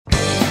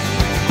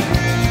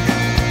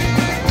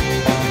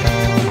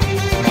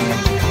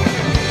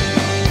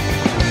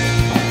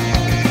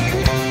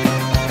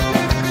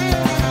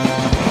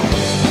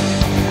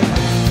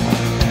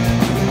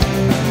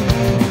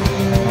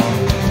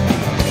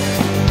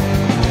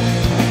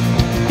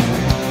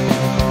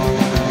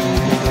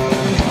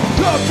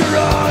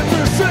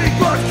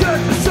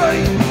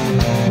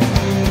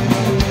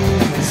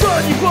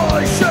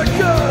Generation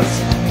girls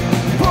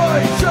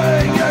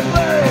pointing at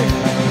me.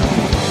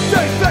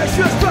 They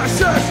vicious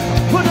bastards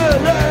put a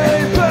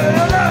label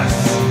on us.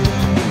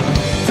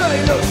 They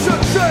look so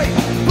cheap,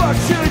 but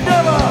you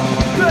never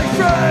be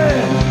free.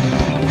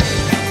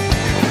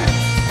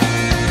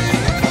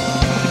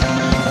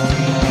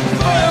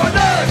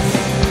 Violence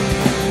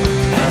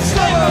and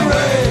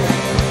slavery,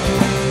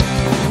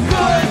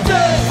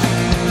 goodness,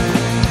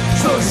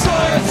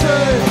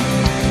 society.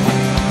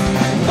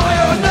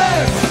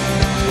 Violence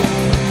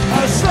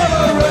and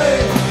slavery,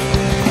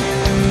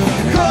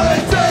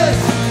 goodness,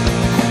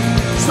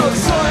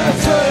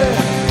 society.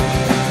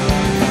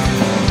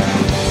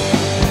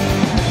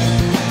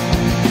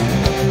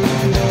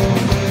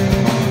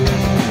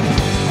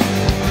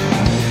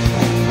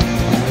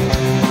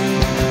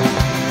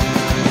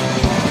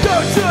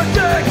 Don't you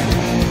think,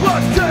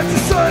 what can you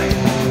say?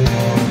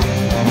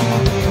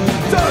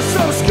 There's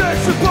some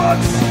sketchy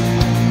books,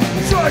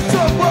 try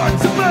someone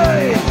to be.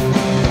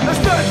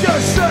 There's been no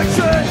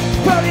section,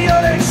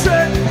 patriotic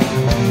shit.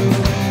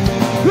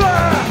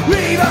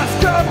 We must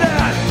come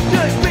down,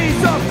 this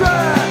piece of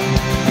bread.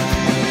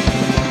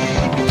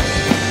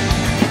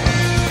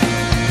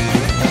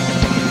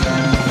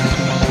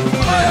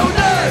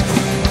 Violence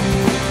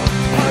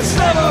and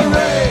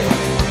slavery,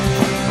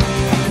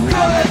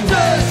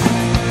 goodness,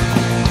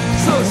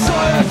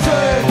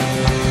 society.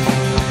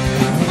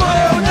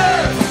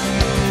 Violence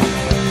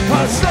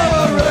and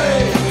slavery,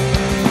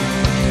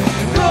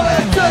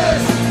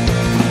 goodness,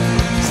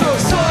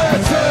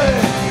 society.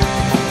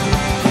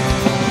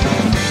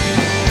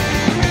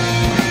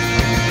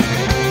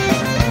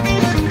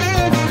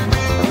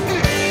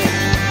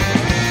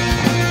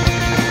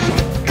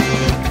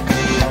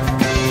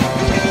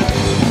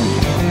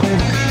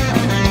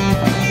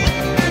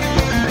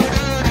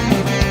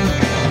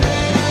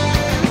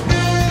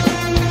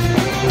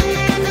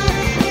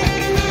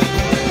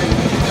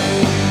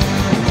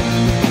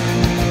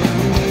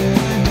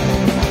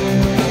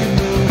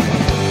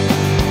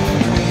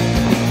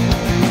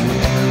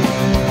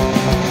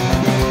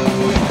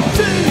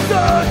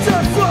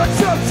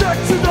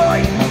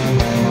 Tonight,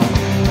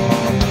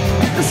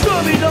 the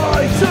stormy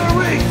night to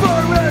reach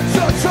for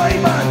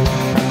entertainment.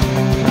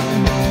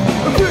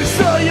 Who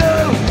saw you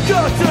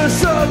got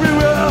this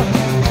everywhere?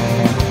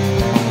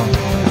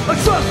 I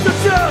trust the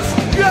chance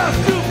you have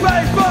to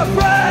pay for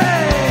free.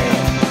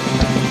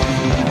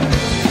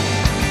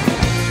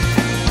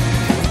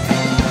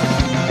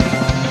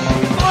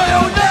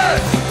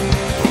 Violence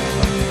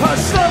and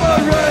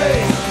slavery,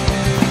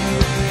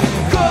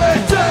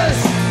 goodness,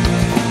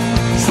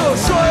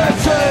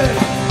 society.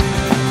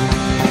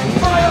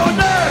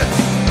 Violence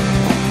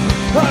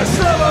and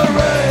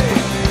slavery,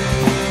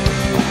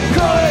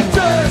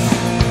 goodness,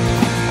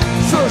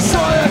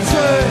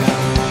 society.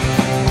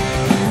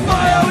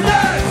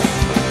 Violence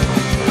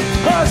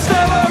and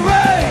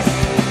slavery,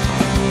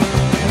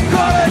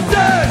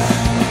 goodness,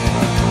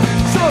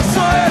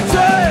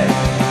 society.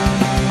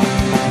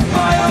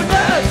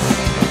 Violence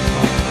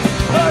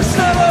and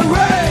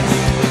slavery,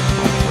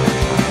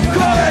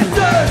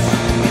 goodness,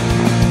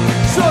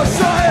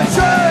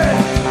 society,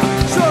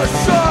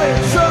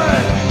 society.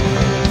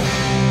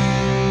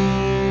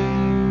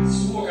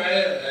 Super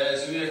geil,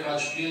 so wie er gerade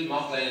spielt,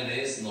 macht deinen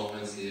nächsten noch,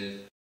 wenn es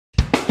geht.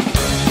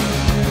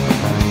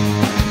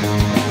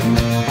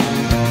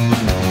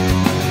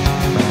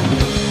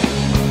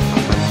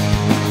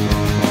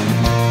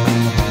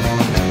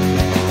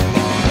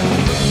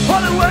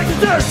 On the way to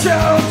the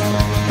sound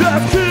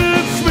that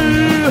keeps me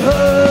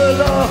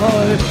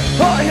alive,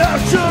 I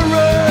have to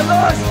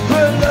realize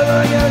we're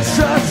living in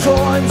sad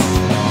times.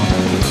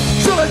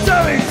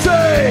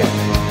 Solidarity,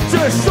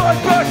 destroyed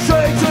by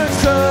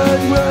traitors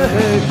and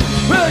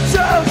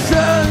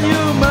redemption,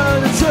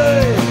 humanity.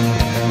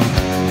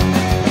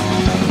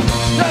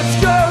 Let's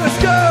go, let's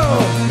go.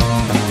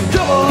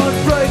 Come on,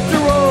 break the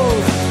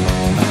rules.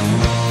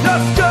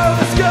 Let's go,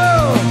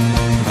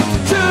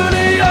 to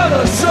the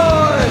other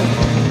side.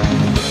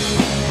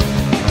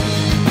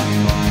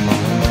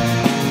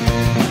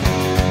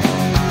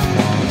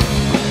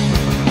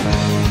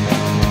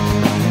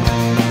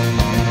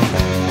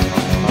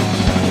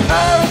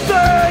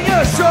 Everything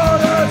is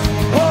sorted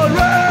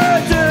already.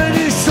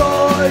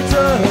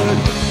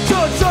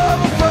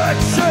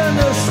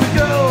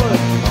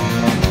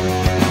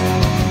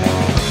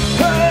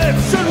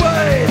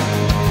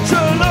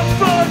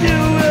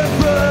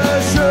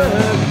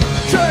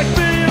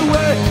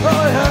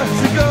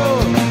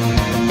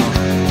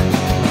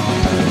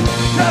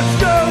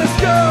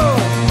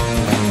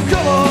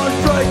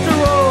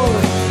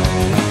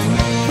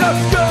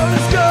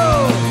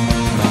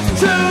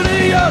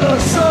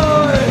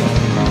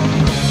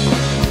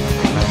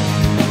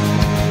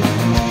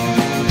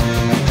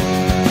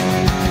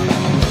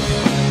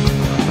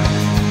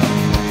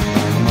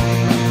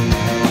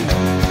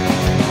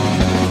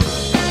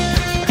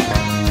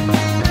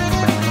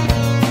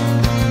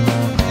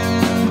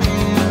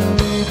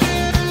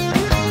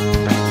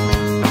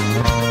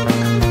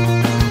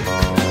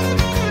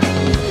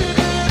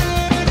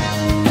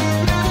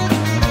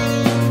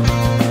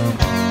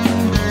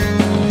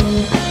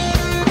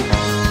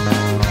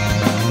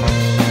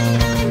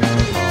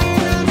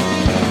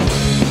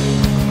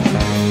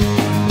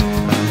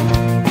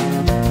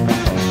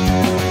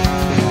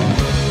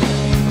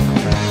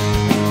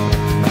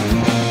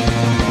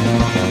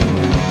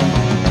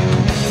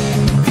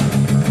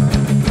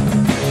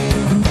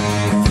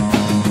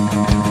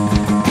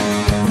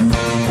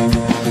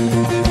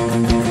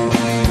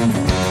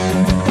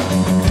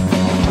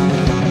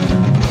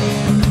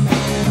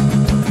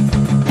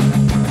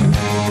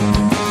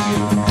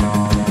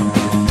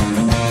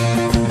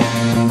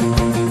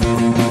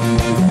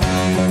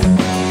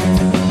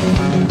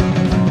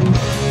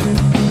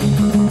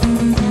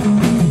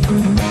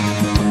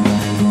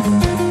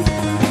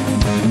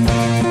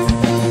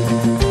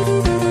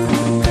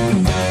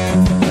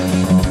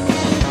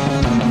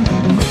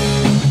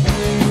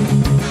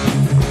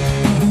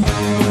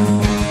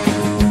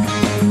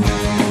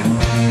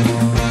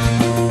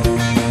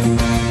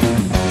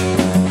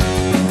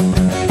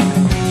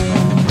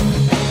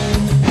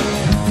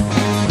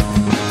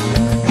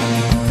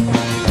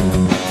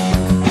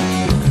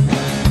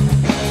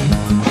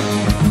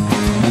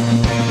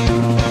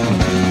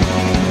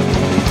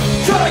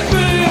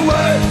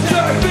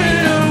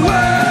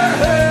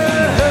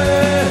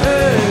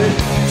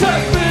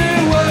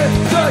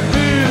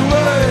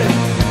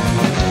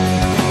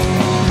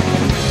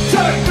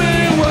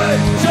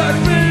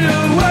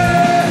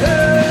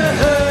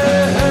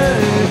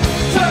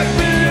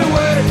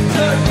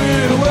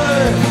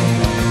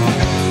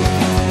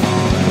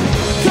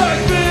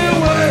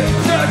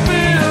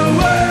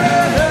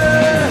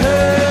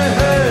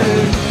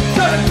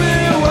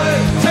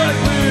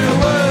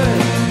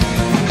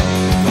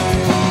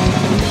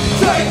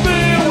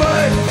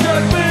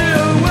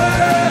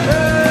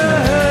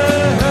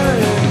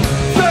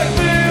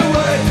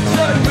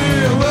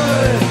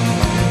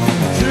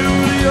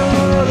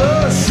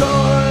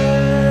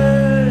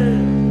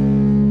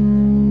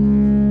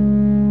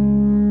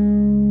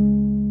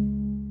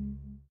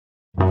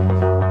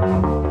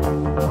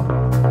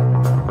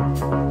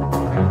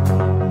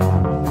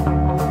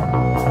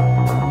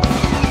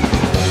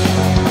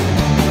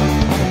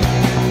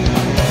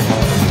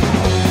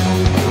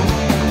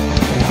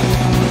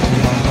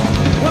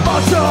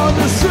 on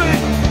the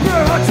street,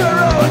 we're a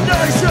terror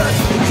nation.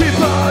 Keep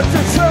on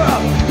the terror,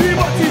 we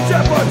want the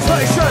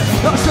deportation.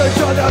 I say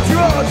turn out your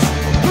odds,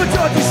 the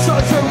dirty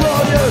sons are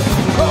on you.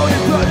 Only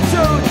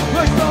gratitude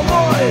makes no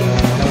money.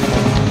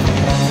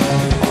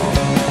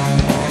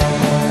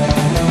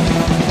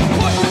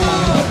 Push them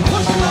out,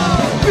 push them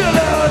out. Feel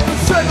out the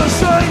same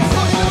machine.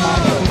 Push them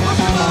out, push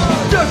them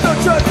out. There's no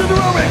chance in the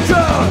roaring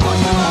crowd.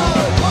 Push them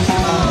out, push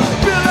them out.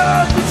 Feel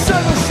out the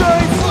same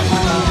machine. Push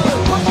them out,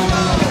 push them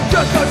out.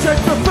 There's no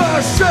chance the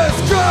fascist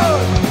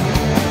crowd.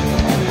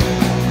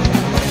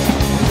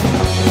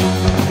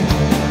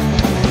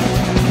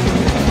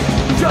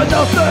 You're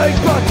nothing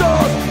but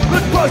those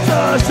with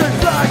posters and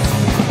flags.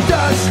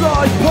 Dance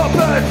like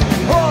puppets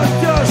on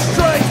the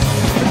streets.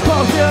 The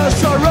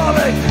politicians are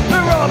robbing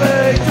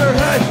their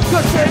head,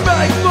 'cause they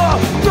make more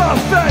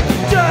profit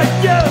than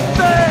you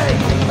think.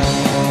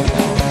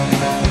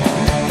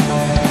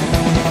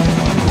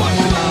 Push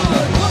them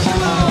out, push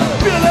them out.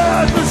 Feel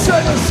out the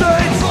same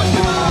machines. Push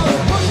them out,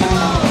 push them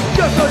out.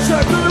 Get no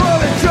check to the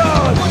rolling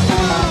crowd. Push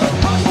them out,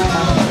 push them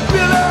out.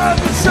 Feel out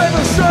the same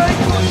machines.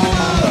 Push them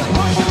out,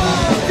 push them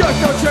out. Get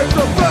no check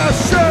the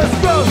fascist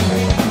growth.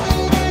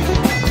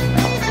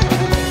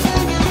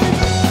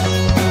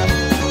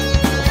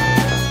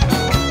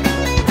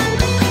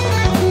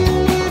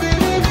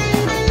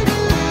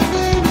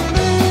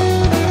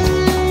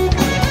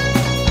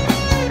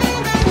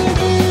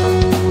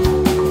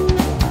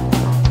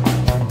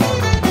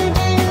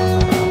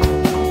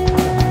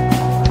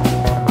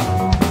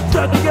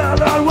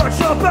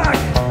 Back,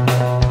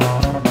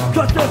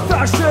 'cause the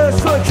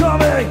fascists are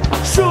coming.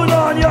 Shoot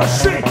on your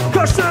sheet,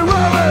 'cause the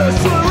robbers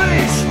will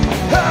reach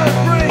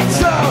every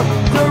town.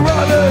 The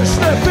robbers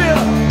they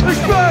feel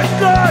expect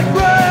like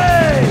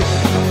rain.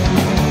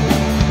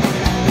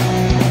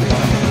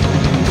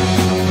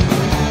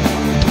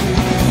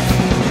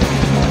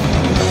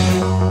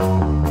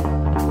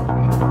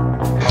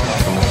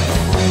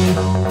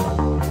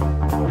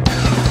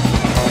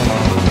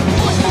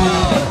 Push them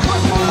out,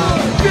 push them out.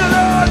 Get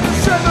out the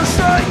same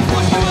mistake.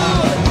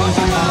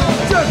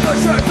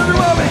 Check to the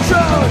robbing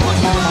crowd.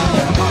 Push them out,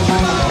 push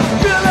them out.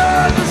 Feel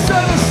out the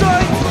same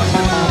mistake. Push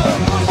them out,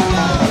 push them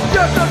out.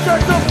 Get to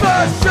check the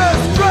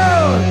fascist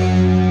crowd.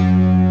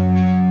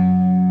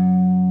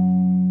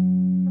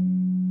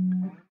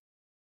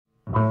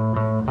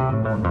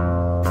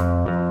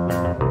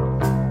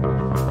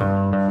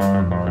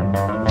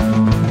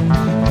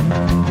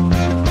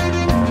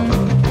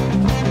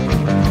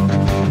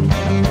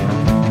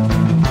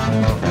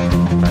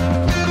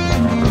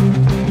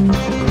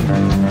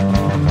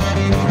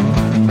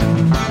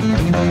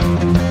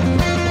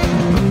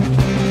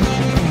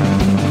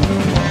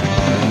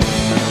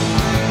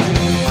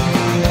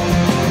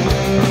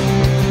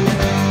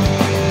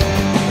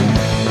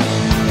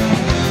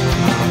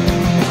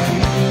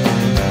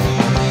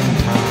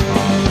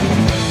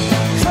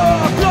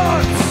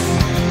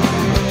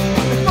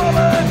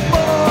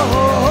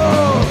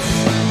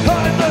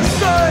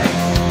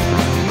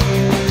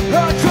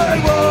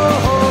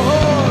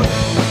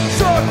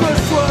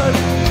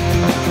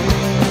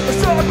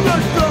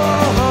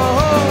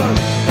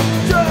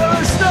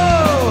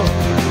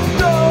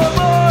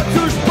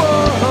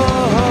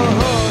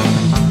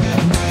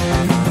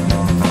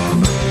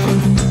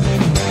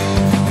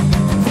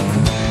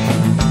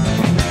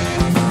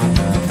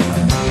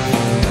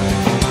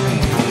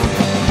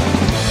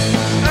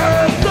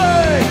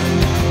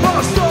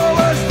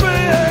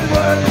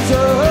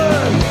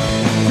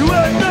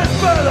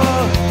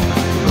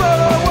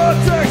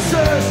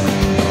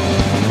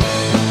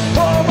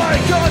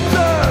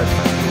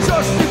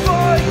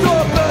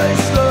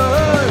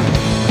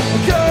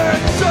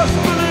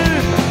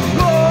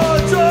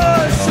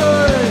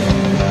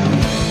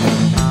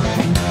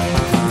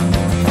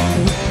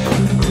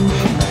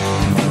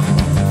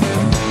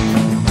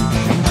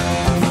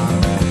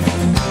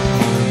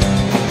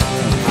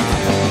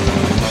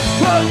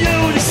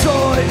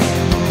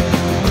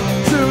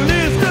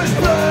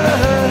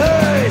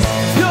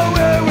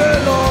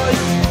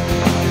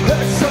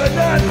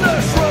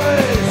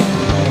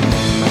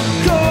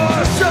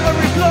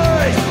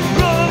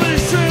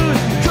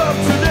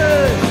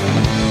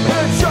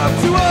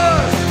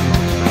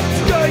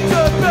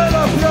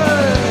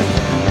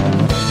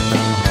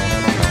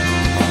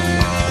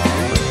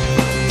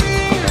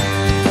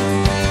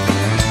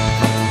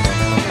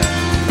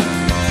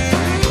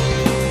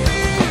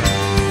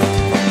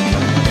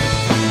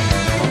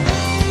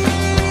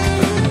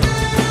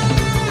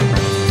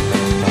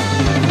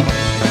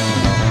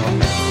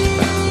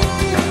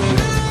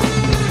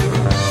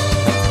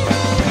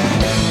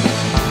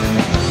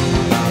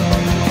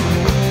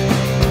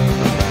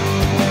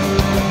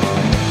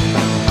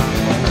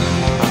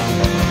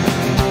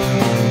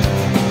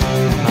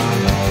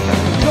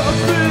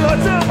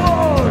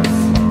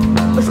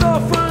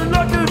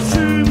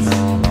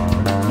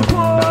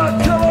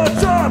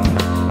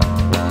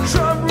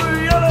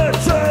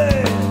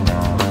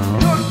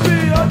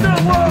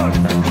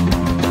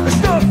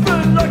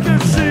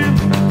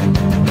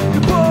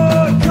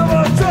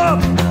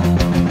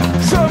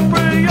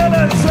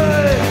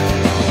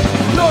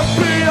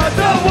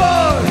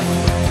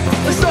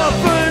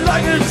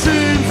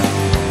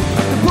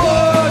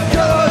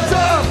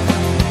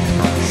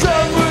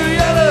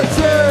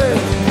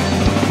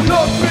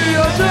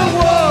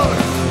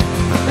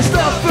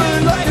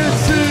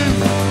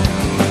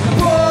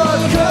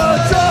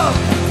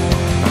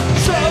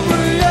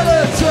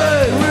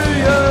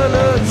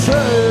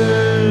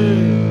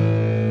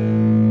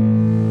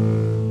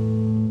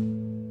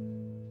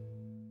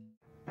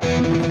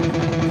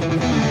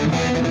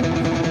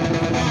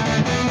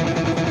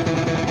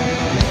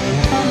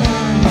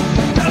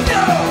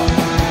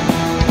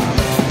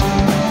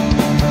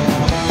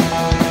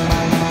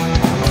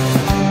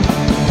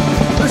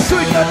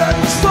 an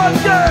endless fun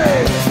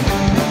game.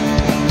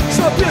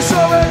 Some abuse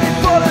already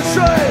fallen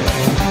train.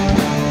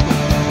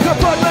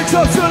 Compartments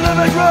up to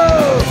living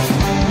room.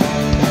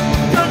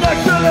 The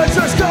next village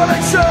is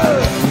coming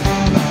soon.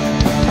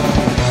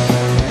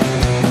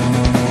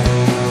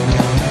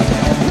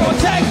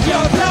 Protect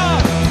your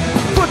love.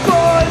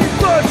 Football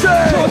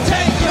emerging.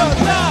 Protect your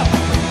love.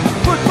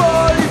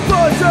 Football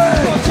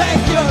emerging.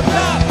 Protect your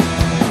love.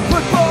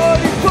 Football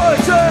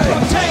emerging.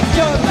 Protect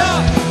your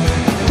love.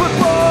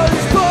 Football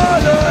is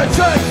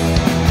politics.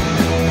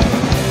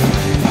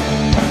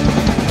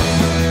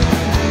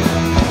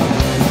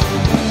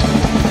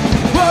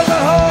 Run the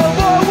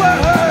whole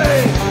way.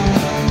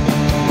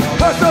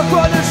 Have the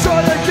fun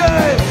inside the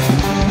game.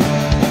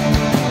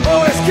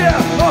 Always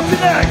care of the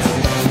next.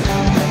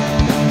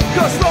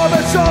 Cause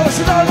moments always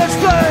should not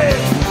explain.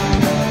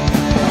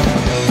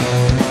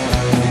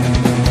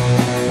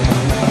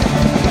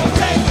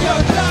 Protect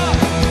your love.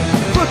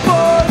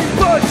 Football is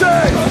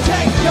budging.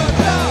 Protect your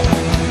love.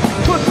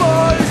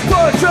 Football is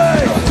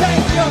budging.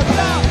 Protect your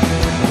love.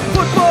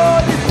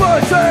 Football is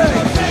budging.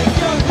 Protect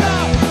your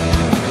love.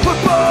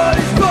 Football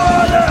is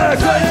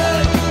budging.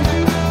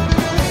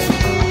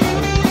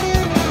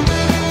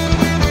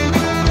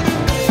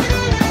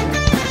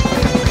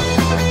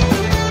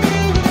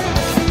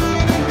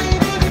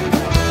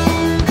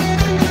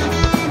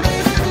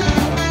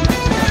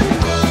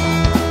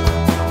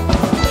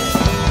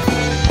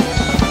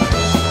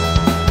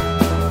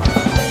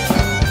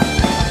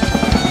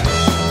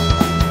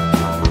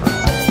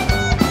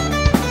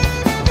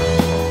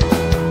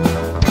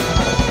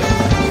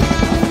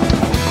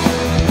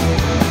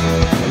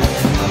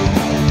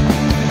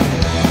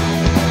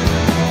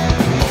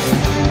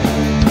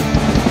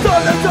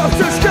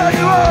 Doctors get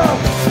you up.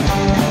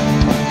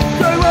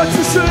 They want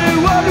to see you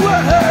run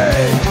away.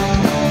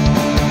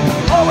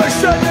 Always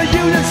send the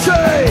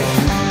unity.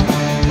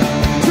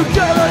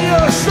 Together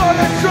you're strong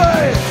and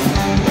great.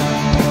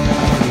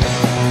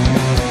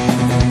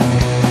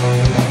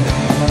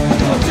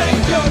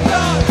 Protect your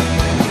love.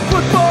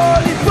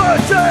 Football is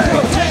burning.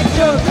 Protect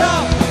your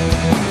love.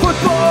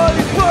 Football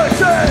is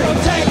burning.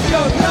 Protect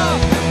your love.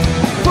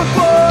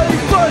 Football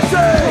is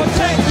burning.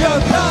 Protect your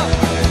love.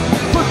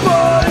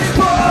 Football is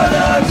burning.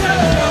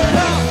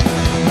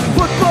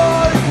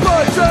 Football is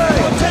burning.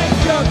 Protect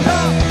your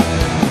love.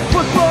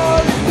 Football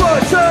is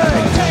burning.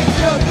 Protect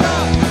your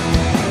love.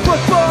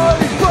 Football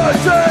is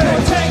burning.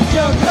 Protect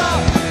your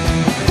love.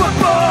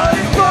 Football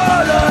is burning.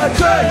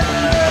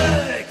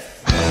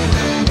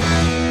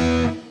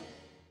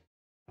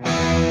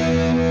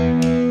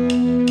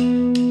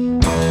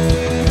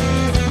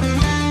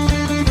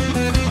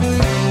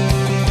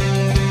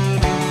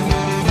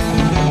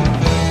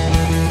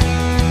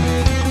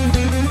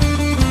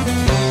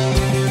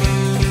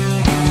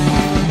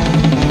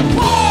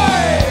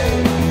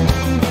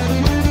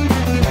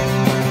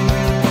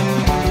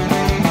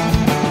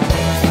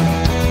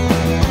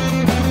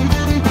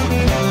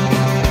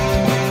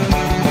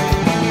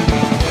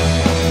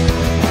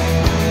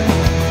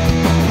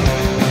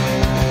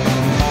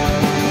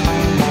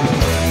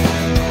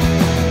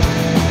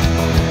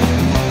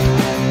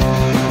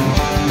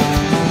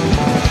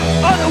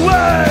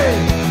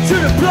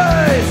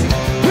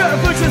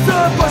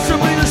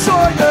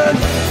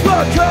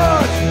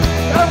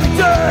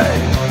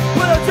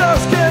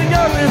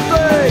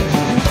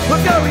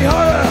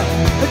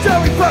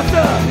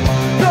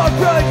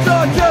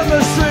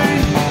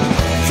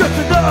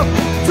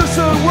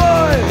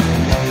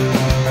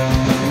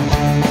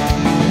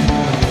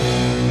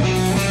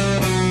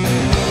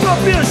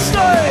 Be a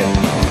slave,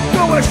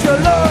 don't waste your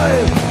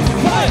life.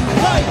 Fight,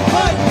 fight,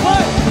 fight,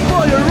 fight.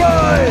 For your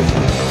right,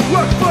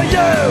 work for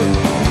you,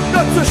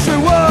 not to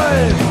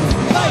survive.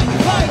 Fight,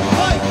 fight,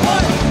 fight,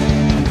 fight.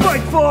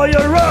 Fight for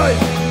your right.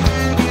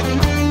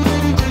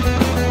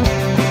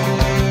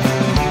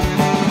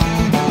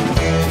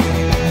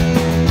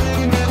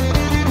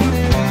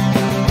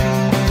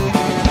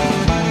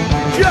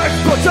 The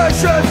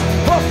exploitation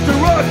of the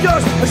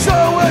workers is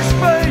always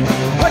paid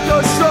at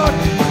your shot.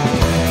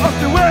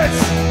 After which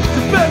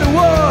the better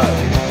world,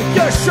 the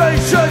gas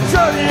stations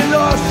only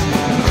lost.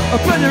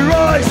 Open your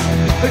eyes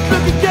and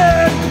look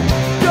again.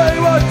 They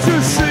want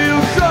to see you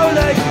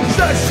crawling.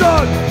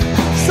 Station,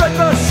 side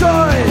by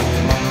side.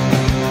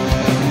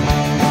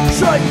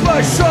 Side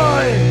by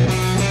side.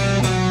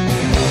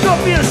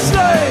 Don't be a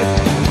slave,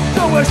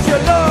 don't waste your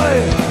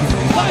life.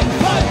 Fight,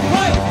 fight,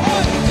 fight,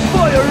 fight.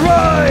 For your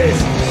right,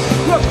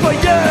 work for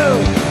you,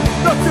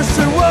 not to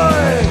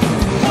survive.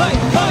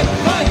 Fight, fight,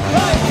 fight,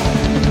 fight.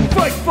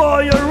 Fight for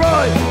your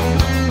right.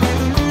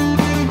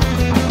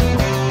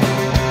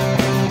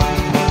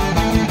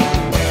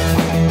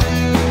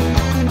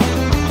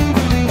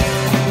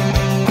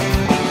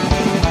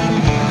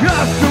 You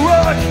have to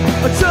work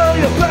until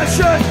your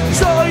passion,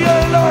 so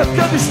your life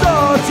can be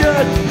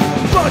started.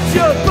 But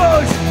your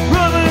bones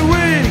really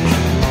weak,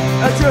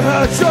 and your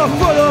hearts are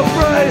full of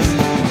praise.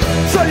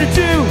 So you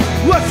do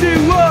what you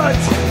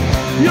want,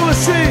 you will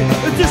see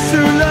it is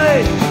too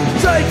late.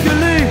 Take a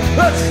leave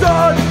and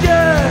start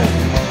again.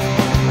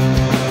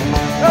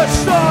 And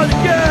start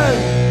again.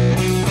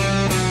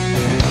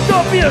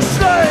 be a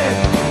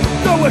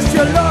slave, don't waste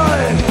your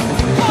life.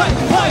 Fight,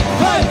 fight,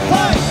 fight,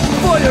 fight.